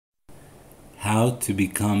How to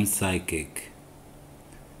become psychic.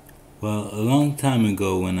 Well, a long time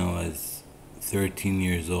ago when I was 13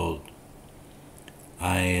 years old,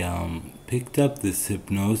 I picked up this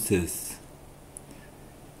hypnosis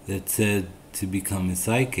that said to become a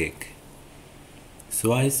psychic.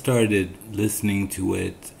 So I started listening to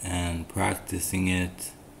it and practicing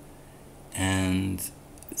it, and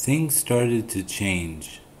things started to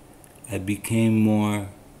change. I became more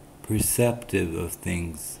perceptive of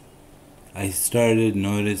things. I started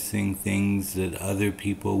noticing things that other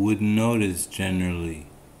people wouldn't notice generally.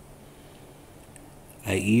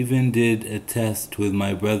 I even did a test with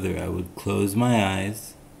my brother. I would close my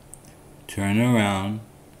eyes, turn around,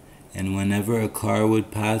 and whenever a car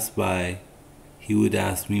would pass by, he would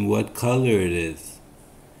ask me what color it is,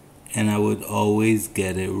 and I would always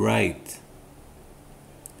get it right.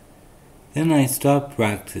 Then I stopped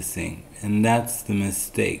practicing, and that's the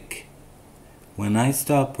mistake. When I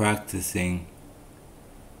stopped practicing,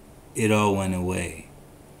 it all went away.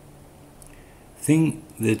 Think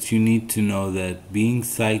that you need to know that being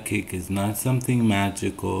psychic is not something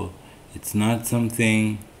magical. It's not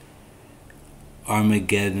something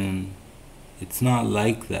Armageddon. It's not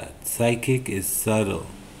like that. Psychic is subtle.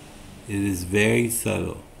 It is very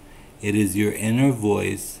subtle. It is your inner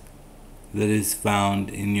voice that is found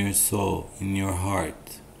in your soul, in your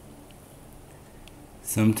heart.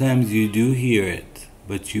 Sometimes you do hear it,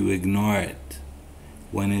 but you ignore it.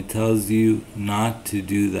 When it tells you not to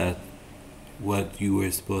do that, what you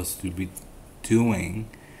were supposed to be doing,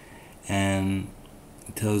 and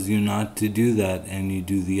it tells you not to do that, and you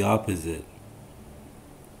do the opposite.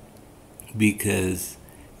 Because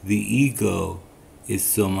the ego is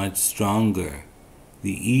so much stronger.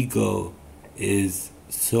 The ego is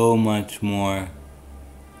so much more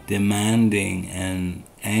demanding and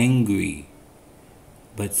angry.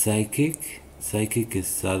 But psychic is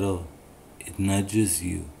subtle. It nudges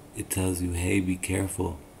you. It tells you, hey, be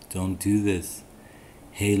careful. Don't do this.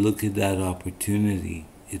 Hey, look at that opportunity.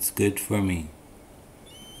 It's good for me.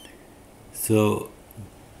 So,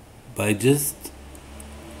 by just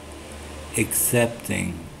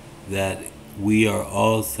accepting that we are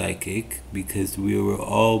all psychic, because we were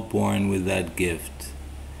all born with that gift,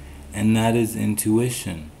 and that is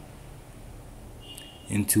intuition.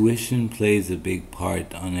 Intuition plays a big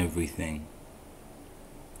part on everything.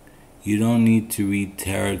 You don't need to read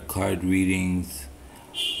tarot card readings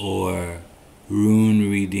or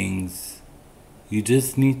rune readings. You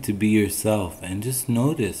just need to be yourself and just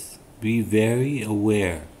notice. Be very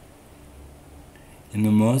aware. And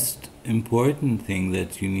the most important thing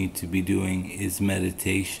that you need to be doing is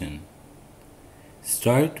meditation.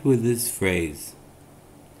 Start with this phrase.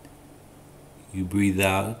 You breathe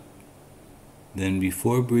out. Then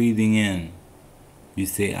before breathing in, you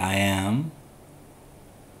say, I am.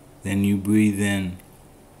 Then you breathe in,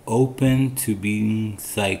 open to being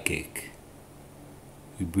psychic.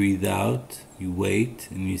 You breathe out, you wait,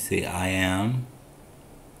 and you say, I am.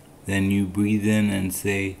 Then you breathe in and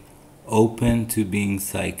say, open to being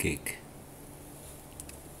psychic.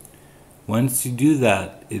 Once you do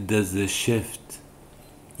that, it does a shift,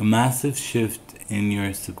 a massive shift in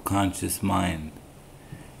your subconscious mind.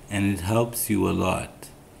 And it helps you a lot.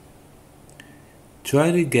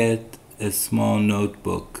 Try to get a small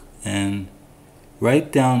notebook and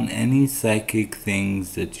write down any psychic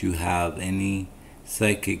things that you have, any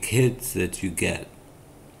psychic hits that you get.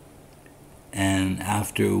 And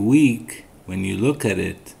after a week, when you look at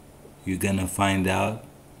it, you're gonna find out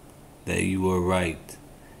that you were right.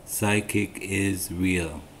 Psychic is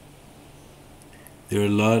real. There are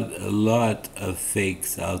a lot of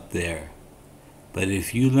fakes out there. But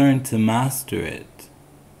if you learn to master it,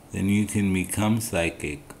 then you can become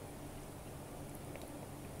psychic.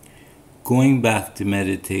 Going back to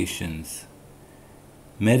meditations.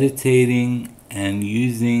 Meditating and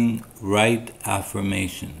using right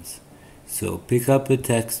affirmations. So pick up a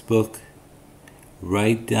textbook,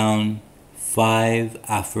 write down 5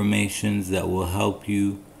 affirmations that will help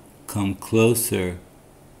you come closer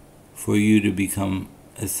for you to become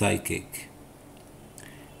a psychic.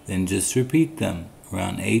 Then just repeat them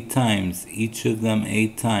around 8 times, each of them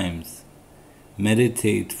 8 times.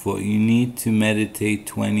 Meditate you need to meditate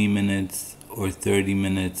 20 minutes or 30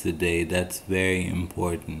 minutes a day. That's very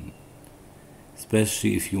important,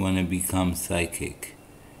 especially if you want to become psychic.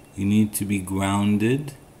 You need to be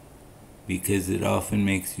grounded because it often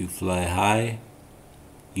makes you fly high.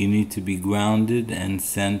 You need to be grounded and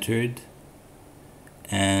centered,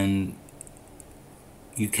 and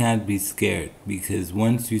you can't be scared, because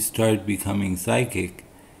once you start becoming psychic,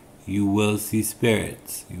 you will see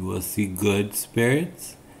spirits. You will see good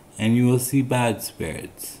spirits and you will see bad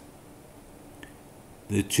spirits.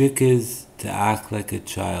 The trick is to act like a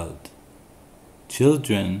child.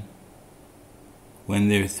 Children, when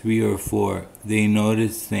they're 3 or 4, they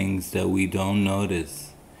notice things that we don't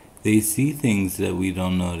notice. They see things that we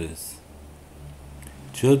don't notice.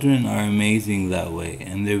 Children are amazing that way,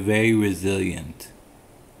 and they're very resilient.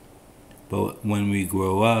 But when we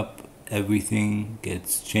grow up, everything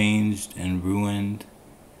gets changed and ruined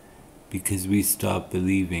because we stop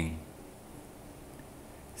believing.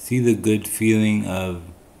 See the good feeling of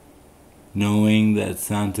knowing that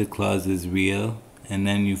Santa Claus is real, and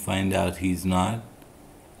then you find out he's not?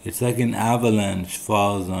 It's like an avalanche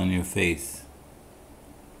falls on your face.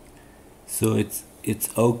 So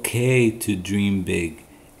it's okay to dream big.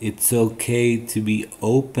 It's okay to be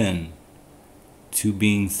open to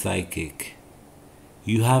being psychic.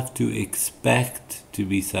 You have to expect to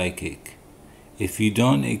be psychic. If you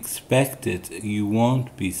don't expect it, you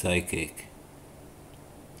won't be psychic.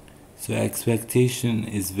 So expectation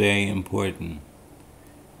is very important.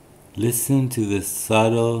 Listen to the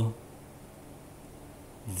subtle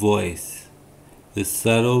voice. The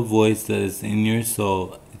subtle voice that is in your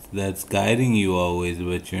soul, that's guiding you always,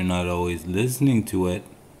 but you're not always listening to it.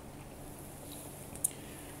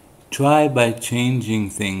 Try by changing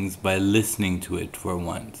things by listening to it for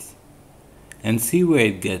once, and see where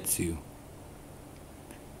it gets you.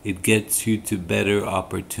 It gets you to better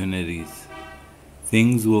opportunities.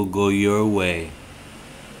 Things will go your way.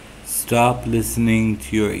 Stop listening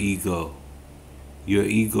to your ego. Your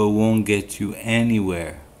ego won't get you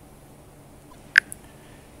anywhere.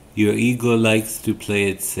 Your ego likes to play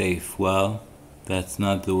it safe. Well, that's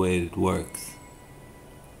not the way it works.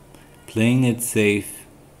 Playing it safe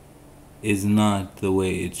is not the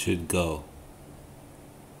way it should go.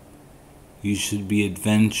 You should be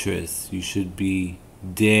adventurous. You should be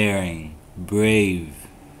daring, brave.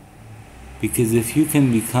 Because if you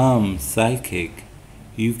can become psychic,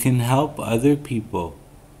 you can help other people.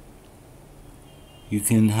 You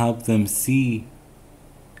can help them see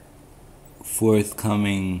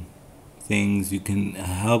forthcoming things. You can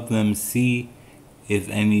help them see if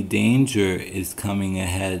any danger is coming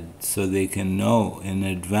ahead, so they can know in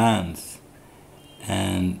advance,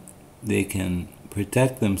 and they can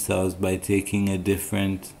protect themselves by taking a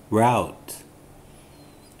different route.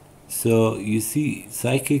 So you see,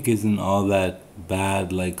 psychic isn't all that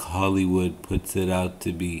bad like Hollywood puts it out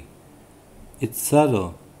to be. It's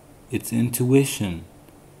subtle. It's intuition.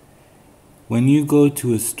 When you go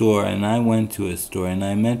to a store, and I went to a store and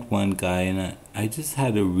I met one guy, and I just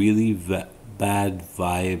had a really bad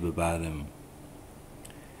vibe about him.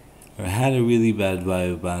 Or I had a really bad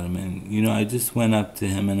vibe about him, and I just went up to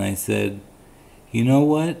him and I said, you know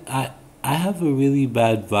what, I have a really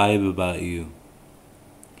bad vibe about you.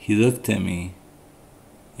 He looked at me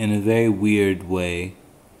in a very weird way,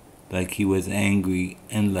 like he was angry,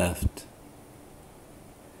 and left.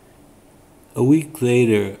 A week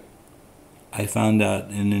later, I found out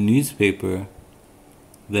in the newspaper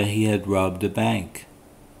that he had robbed a bank.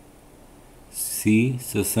 See?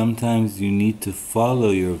 So sometimes you need to follow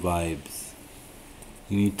your vibes.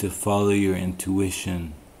 You need to follow your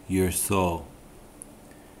intuition, your soul.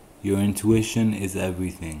 Your intuition is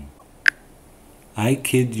everything. I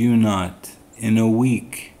kid you not, in a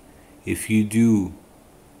week, if you do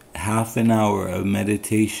half an hour of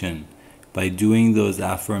meditation, by doing those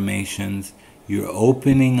affirmations, you're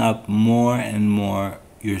opening up more and more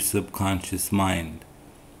your subconscious mind.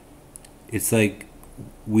 It's like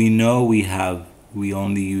we know we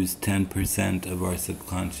only use 10% of our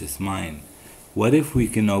subconscious mind. What if we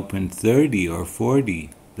can open 30 or 40?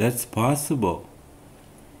 That's possible.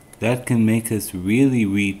 That can make us really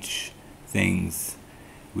reach things.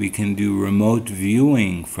 We can do remote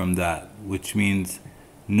viewing from that, which means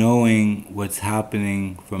knowing what's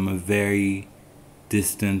happening from a very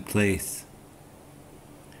distant place.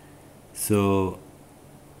 So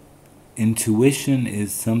intuition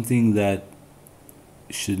is something that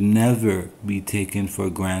should never be taken for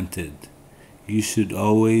granted. You should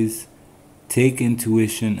always take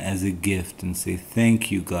intuition as a gift and say, thank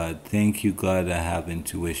you, God, I have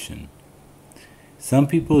intuition. Some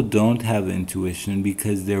people don't have intuition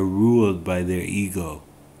because they're ruled by their ego.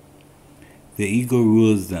 The ego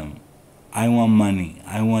rules them. I want money,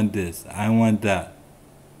 I want this, I want that.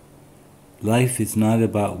 Life is not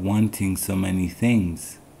about wanting so many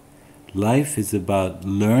things. Life is about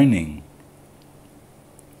learning.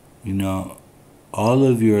 All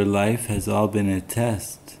of your life has all been a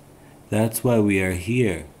test. That's why we are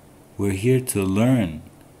here. We're here to learn.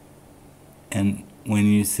 And when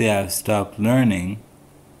you say I've stopped learning,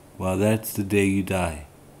 well, that's the day you die.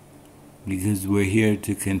 Because we're here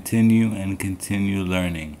to continue and continue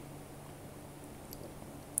learning.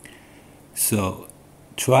 So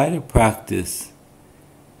try to practice,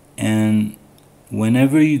 and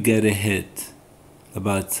whenever you get a hit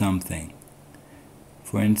about something,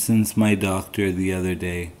 for instance, my doctor the other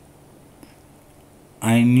day,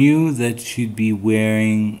 I knew that she'd be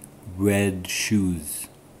wearing red shoes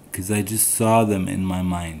because I just saw them in my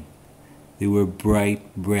mind. They were bright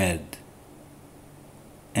red.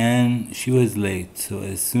 And she was late, so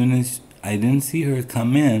as soon as I didn't see her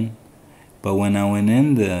come in, but when I went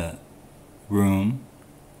in the room,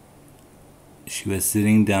 she was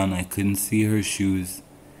sitting down. I couldn't see her shoes.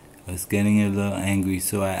 I was getting a little angry,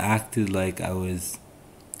 so I acted like I was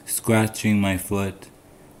scratching my foot.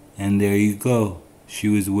 And there you go. She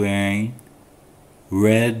was wearing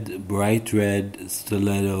red, bright red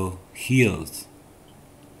stiletto heels.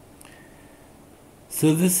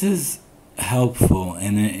 So this is helpful,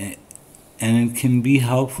 and it can be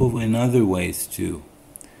helpful in other ways too.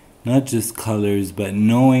 Not just colors, but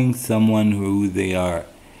knowing someone who they are.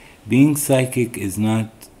 Being psychic is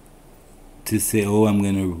not to say, oh, I'm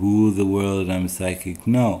going to rule the world, I'm psychic.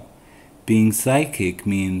 No. Being psychic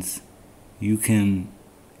means you can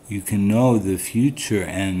know the future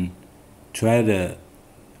and try to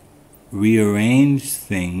rearrange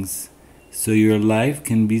things so your life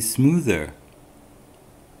can be smoother.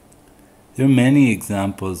 There are many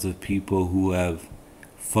examples of people who have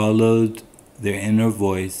followed their inner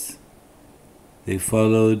voice. They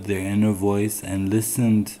followed their inner voice and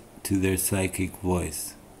listened to their psychic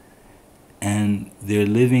voice. And they're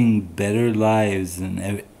living better lives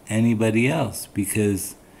than anybody else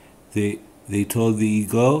because they told the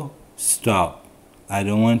ego, stop. I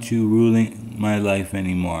don't want you ruling my life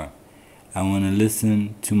anymore. I want to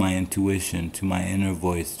listen to my intuition, to my inner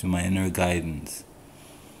voice, to my inner guidance.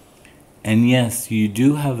 And yes, you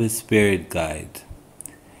do have a spirit guide.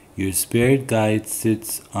 Your spirit guide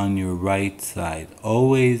sits on your right side,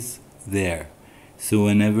 always there. So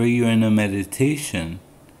whenever you're in a meditation,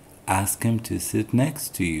 ask him to sit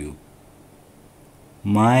next to you.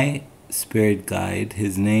 My spirit guide,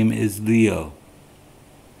 his name is Leo.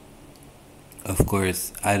 Of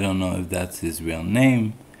course, I don't know if that's his real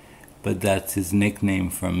name, but that's his nickname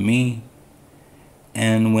from me.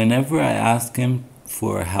 And whenever I ask him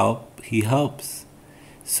for help, he helps.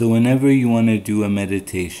 So whenever you want to do a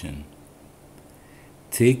meditation,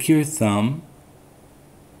 take your thumb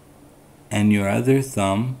and your other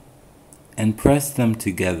thumb and press them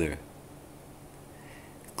together.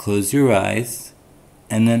 Close your eyes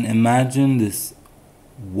and then imagine this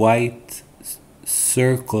white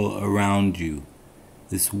circle around you.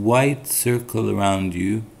 This white circle around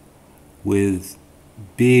you with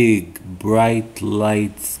big bright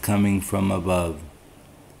lights coming from above.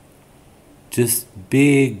 Just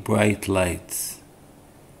big bright lights.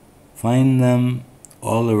 Find them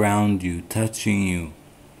all around you, touching you.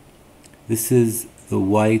 This is the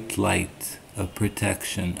white light of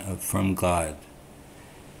protection from God.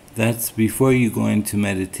 That's before you go into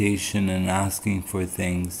meditation and asking for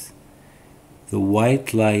things. The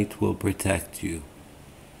white light will protect you.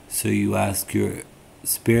 So you ask your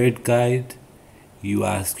spirit guide, you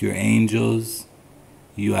ask your angels,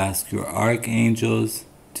 you ask your archangels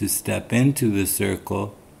to step into the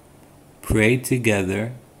circle, pray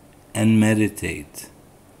together, and meditate.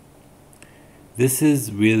 This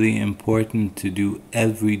is really important to do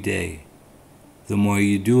every day. The more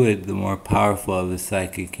you do it, the more powerful of a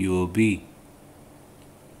psychic you will be.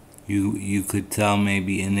 You could tell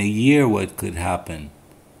maybe in a year what could happen.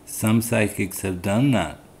 Some psychics have done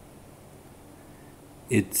that.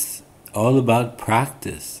 It's all about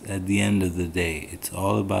practice at the end of the day. It's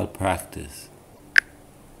all about practice.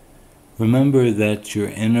 Remember that your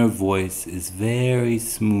inner voice is very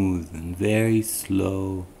smooth and very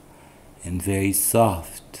slow and very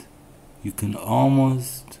soft. You can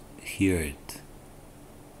almost hear it.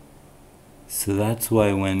 So that's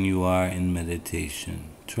why when you are in meditation,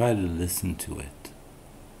 try to listen to it.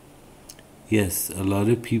 Yes, a lot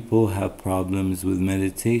of people have problems with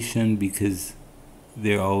meditation because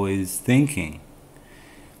they're always thinking.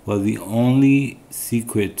 Well, the only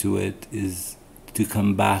secret to it is to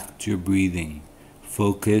come back to your breathing.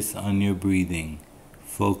 Focus on your breathing.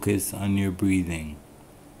 Focus on your breathing.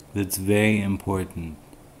 That's very important.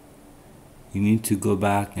 You need to go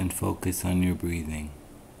back and focus on your breathing.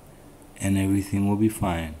 And everything will be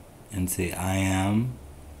fine. And say, I am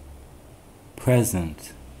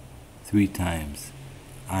present 3 times.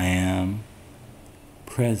 I am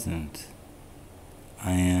present.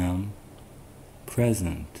 I am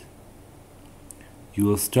present. You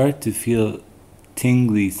will start to feel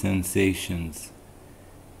tingly sensations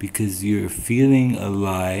because you're feeling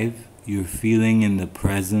alive, you're feeling in the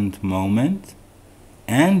present moment,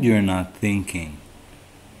 and you're not thinking,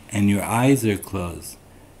 and your eyes are closed.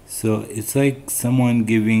 So it's like someone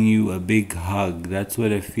giving you a big hug. That's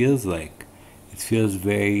what it feels like. It feels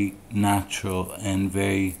very natural and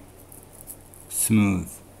very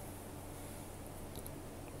smooth.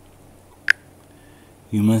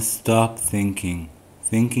 You must stop thinking.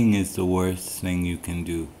 Thinking is the worst thing you can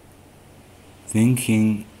do.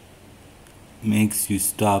 Thinking makes you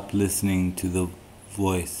stop listening to the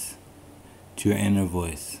voice, to your inner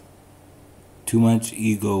voice. Too much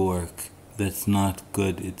ego work. That's not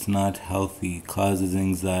good. It's not healthy. Causes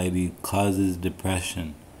anxiety, causes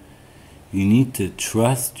depression. You need to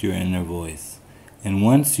trust your inner voice. And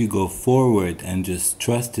once you go forward and just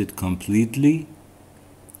trust it completely,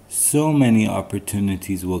 so many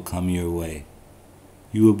opportunities will come your way.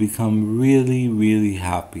 You will become really, really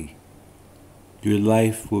happy. Your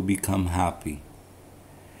life will become happy.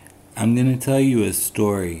 I'm going to tell you a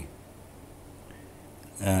story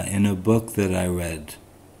in a book that I read.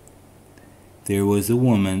 There was a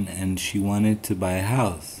woman and she wanted to buy a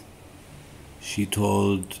house. She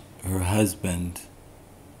told her husband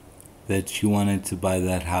that she wanted to buy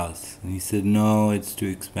that house. And he said, no, it's too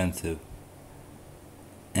expensive.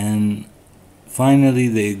 And finally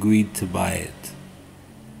they agreed to buy it.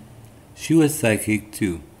 She was psychic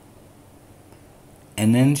too.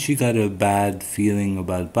 And then she got a bad feeling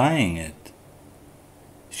about buying it.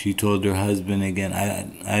 She told her husband again,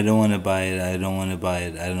 I don't want to buy it, I don't want to buy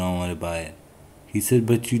it, I don't want to buy it. He said,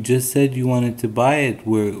 but you just said you wanted to buy it.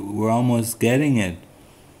 We're almost getting it.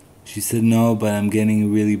 She said, no, but I'm getting a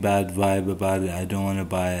really bad vibe about it. I don't want to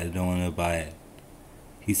buy it, I don't want to buy it.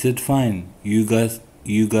 He said, fine, you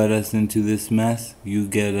got us into this mess, you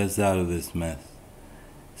get us out of this mess.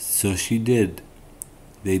 So she did.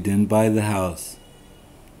 They didn't buy the house.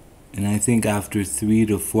 And I think after 3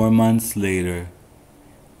 to 4 months later,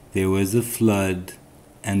 there was a flood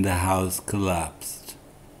and the house collapsed.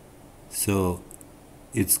 So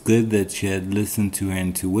it's good that she had listened to her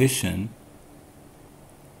intuition,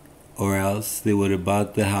 or else they would have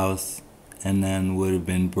bought the house and then would have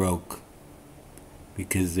been broke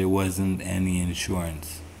because there wasn't any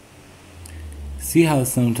insurance. See how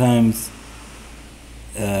sometimes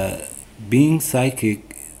being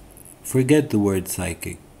psychic, forget the word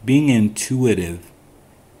psychic, being intuitive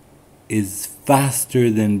is faster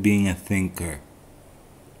than being a thinker.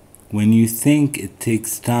 When you think, it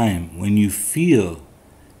takes time. When you feel,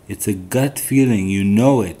 it's a gut feeling. You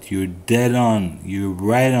know it. You're dead on. You're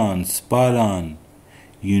right on. Spot on.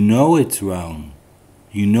 You know it's wrong.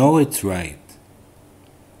 You know it's right.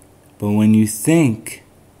 But when you think,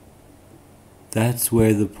 that's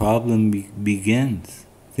where the problem begins.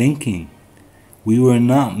 Thinking. We were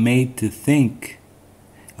not made to think.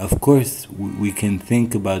 Of course, we can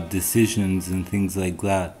think about decisions and things like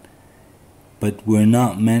that. But we're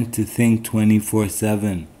not meant to think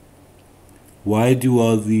 24/7. Why do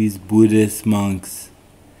all these Buddhist monks,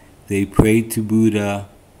 they pray to Buddha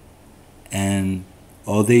and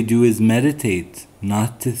all they do is meditate,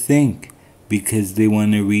 not to think, because they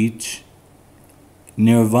want to reach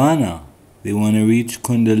nirvana. They want to reach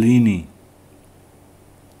Kundalini.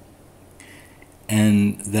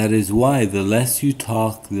 And that is why the less you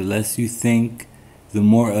talk, the less you think, the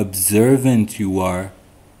more observant you are,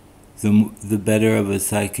 the better of a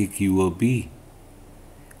psychic you will be.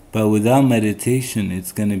 But without meditation,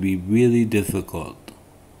 it's going to be really difficult.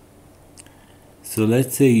 So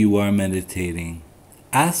let's say you are meditating.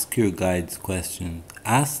 Ask your guides questions.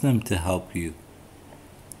 Ask them to help you.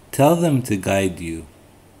 Tell them to guide you.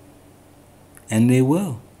 And they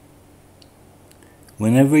will.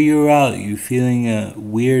 Whenever you're out, you're feeling a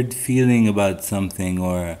weird feeling about something,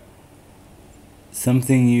 or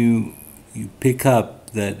something you pick up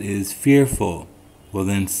that is fearful, well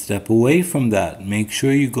then step away from that. Make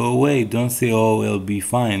sure you go away. Don't say, oh, it'll be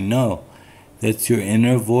fine. No, that's your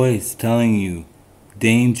inner voice telling you,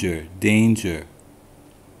 danger, danger.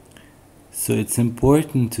 So it's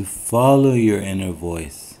important to follow your inner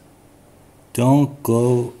voice. Don't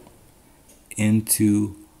go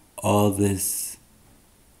into all this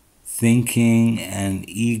thinking and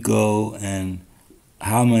ego and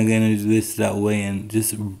how am I going to do this that way, and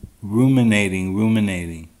just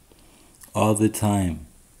ruminating all the time.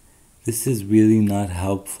 This is really not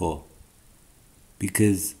helpful,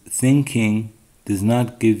 because thinking does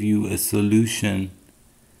not give you a solution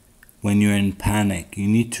when you're in panic. You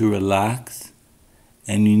need to relax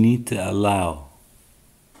and you need to allow.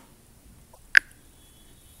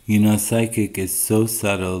 You know, psychic is so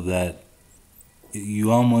subtle that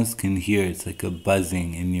you almost can hear. It's like a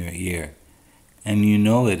buzzing in your ear. And you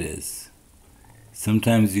know it is.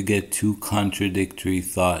 Sometimes you get two contradictory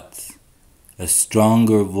thoughts a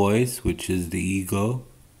stronger voice, which is the ego,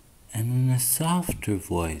 and then a softer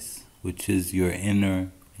voice, which is your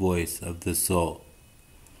inner voice of the soul.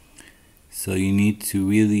 So you need to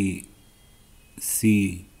really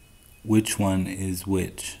see which one is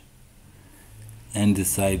which and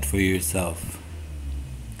decide for yourself.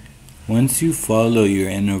 Once you follow your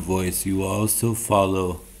inner voice, you will also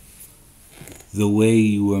follow the way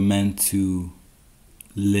you were meant to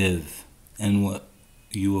live, and what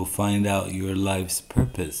you will find out your life's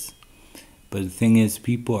purpose. But the thing is,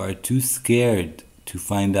 people are too scared to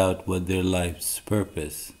find out what their life's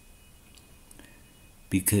purpose,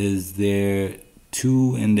 because they're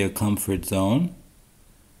too in their comfort zone.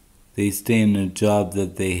 They stay in a job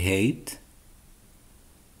that they hate.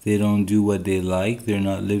 They don't do what they like. They're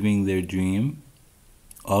not living their dream,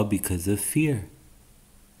 all because of fear.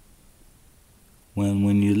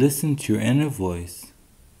 When you listen to your inner voice,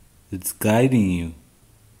 it's guiding you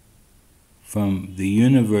from the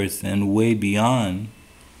universe and way beyond,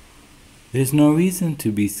 there's no reason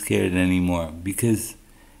to be scared anymore, because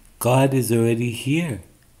God is already here.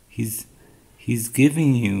 He's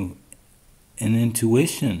giving you an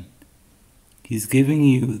intuition. He's giving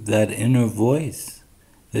you that inner voice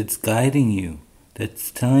that's guiding you,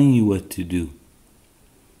 that's telling you what to do.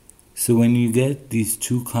 So when you get these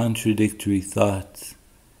two contradictory thoughts,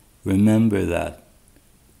 remember that.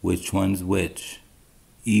 Which one's which?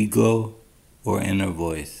 Ego or inner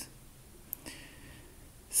voice?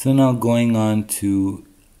 So now going on to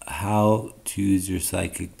how to use your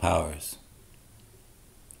psychic powers.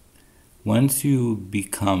 Once you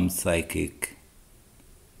become psychic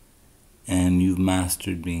and you've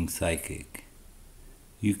mastered being psychic,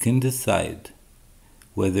 you can decide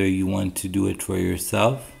whether you want to do it for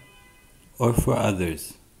yourself or for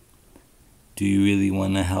others. Do you really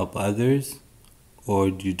want to help others, or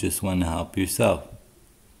do you just want to help yourself?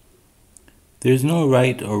 There's no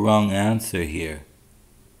right or wrong answer here.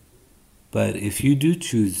 But if you do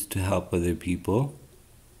choose to help other people,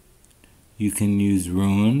 you can use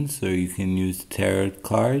runes or you can use tarot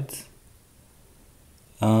cards.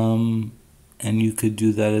 And you could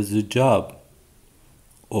do that as a job.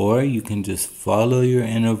 Or you can just follow your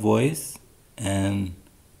inner voice and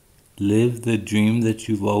live the dream that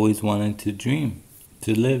you've always wanted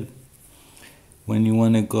to live. When you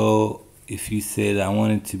want to go, if you say that I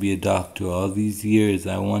wanted to be a doctor, all these years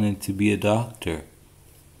I wanted to be a doctor,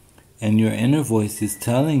 and your inner voice is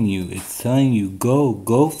telling you,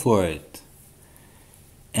 go for it.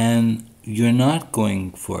 And you're not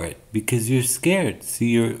going for it because you're scared.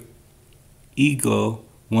 See, your ego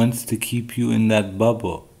wants to keep you in that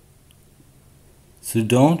bubble. So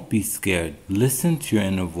don't be scared. Listen to your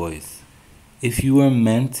inner voice. If you were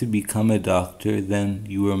meant to become a doctor, then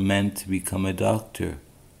you were meant to become a doctor.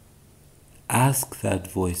 Ask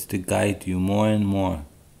that voice to guide you more and more.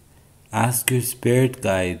 Ask your spirit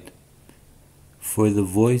guide for the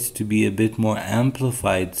voice to be a bit more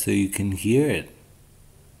amplified so you can hear it.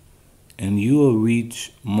 And you will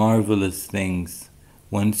reach marvelous things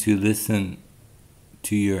once you listen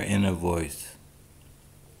to your inner voice.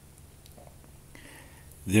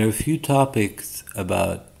 There are a few topics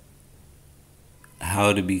about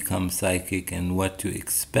how to become psychic and what to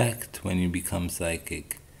expect when you become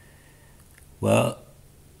psychic. Well,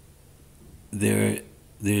 there's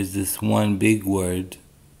this one big word.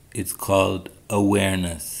 It's called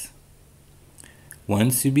awareness.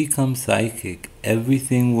 Once you become psychic,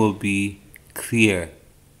 everything will be clear.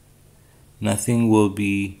 Nothing will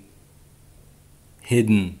be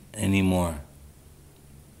hidden anymore.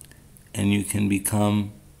 And you can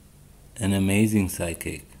become an amazing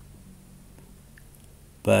psychic.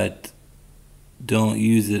 But don't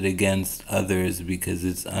use it against others because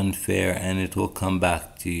it's unfair and it will come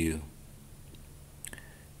back to you.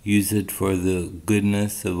 Use it for the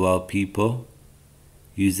goodness of all people.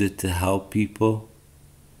 Use it to help people.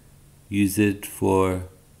 Use it for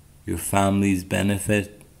your family's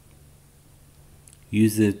benefit.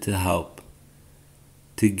 Use it to help.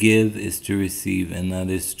 To give is to receive, and that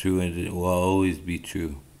is true, and it will always be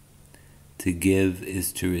true. To give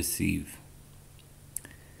is to receive.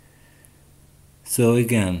 So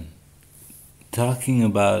again, talking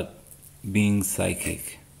about being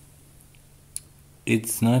psychic,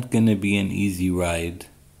 it's not going to be an easy ride.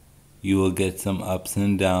 You will get some ups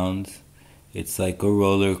and downs. It's like a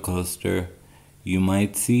roller coaster. You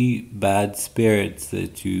might see bad spirits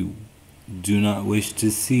that you do not wish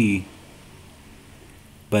to see,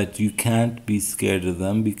 but you can't be scared of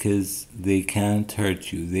them because they can't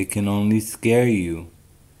hurt you. They can only scare you.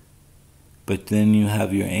 But then you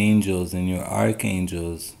have your angels and your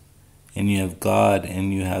archangels, and you have God,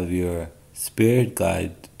 and you have your spirit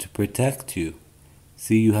guide to protect you.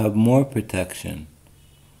 See, you have more protection.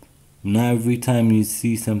 Not every time you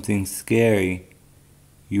see something scary,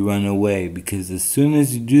 you run away, because as soon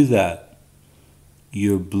as you do that,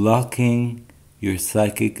 you're blocking your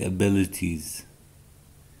psychic abilities.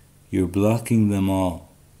 You're blocking them all.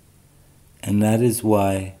 And that is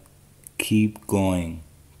why keep going.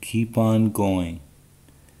 Keep on going.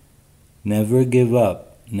 Never give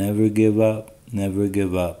up. Never give up. Never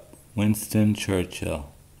give up. Winston Churchill.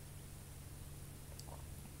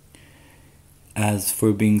 As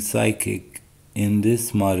for being psychic in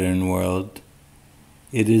this modern world,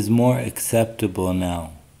 it is more acceptable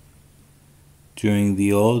now. During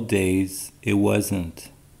the old days, it wasn't.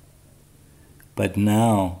 But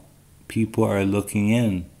now, people are looking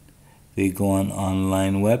in. They go on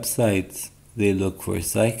online websites. They look for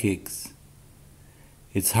psychics.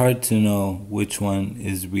 It's hard to know which one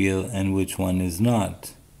is real and which one is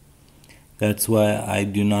not. That's why I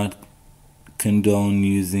do not condone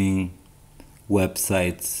using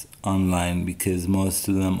websites online, because most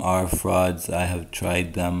of them are frauds. I have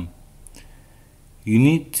tried them. You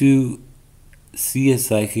need to see a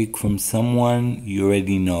psychic from someone you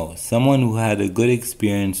already know, someone who had a good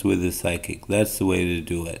experience with a psychic. That's the way to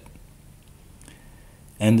do it.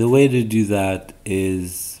 And the way to do that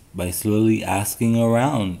is by slowly asking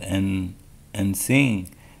around and seeing.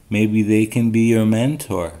 Maybe they can be your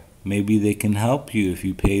mentor. Maybe they can help you if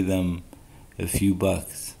you pay them a few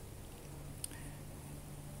bucks.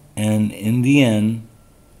 And in the end,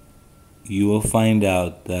 you will find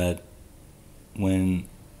out that when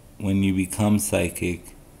you become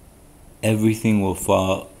psychic, everything will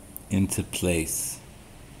fall into place.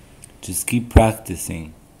 Just keep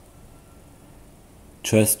practicing.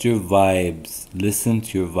 Trust your vibes. Listen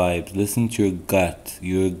to your vibes. Listen to your gut.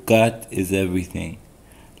 Your gut is everything.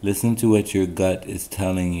 Listen to what your gut is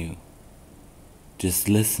telling you. Just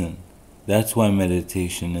listen. That's why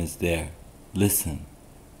meditation is there. Listen.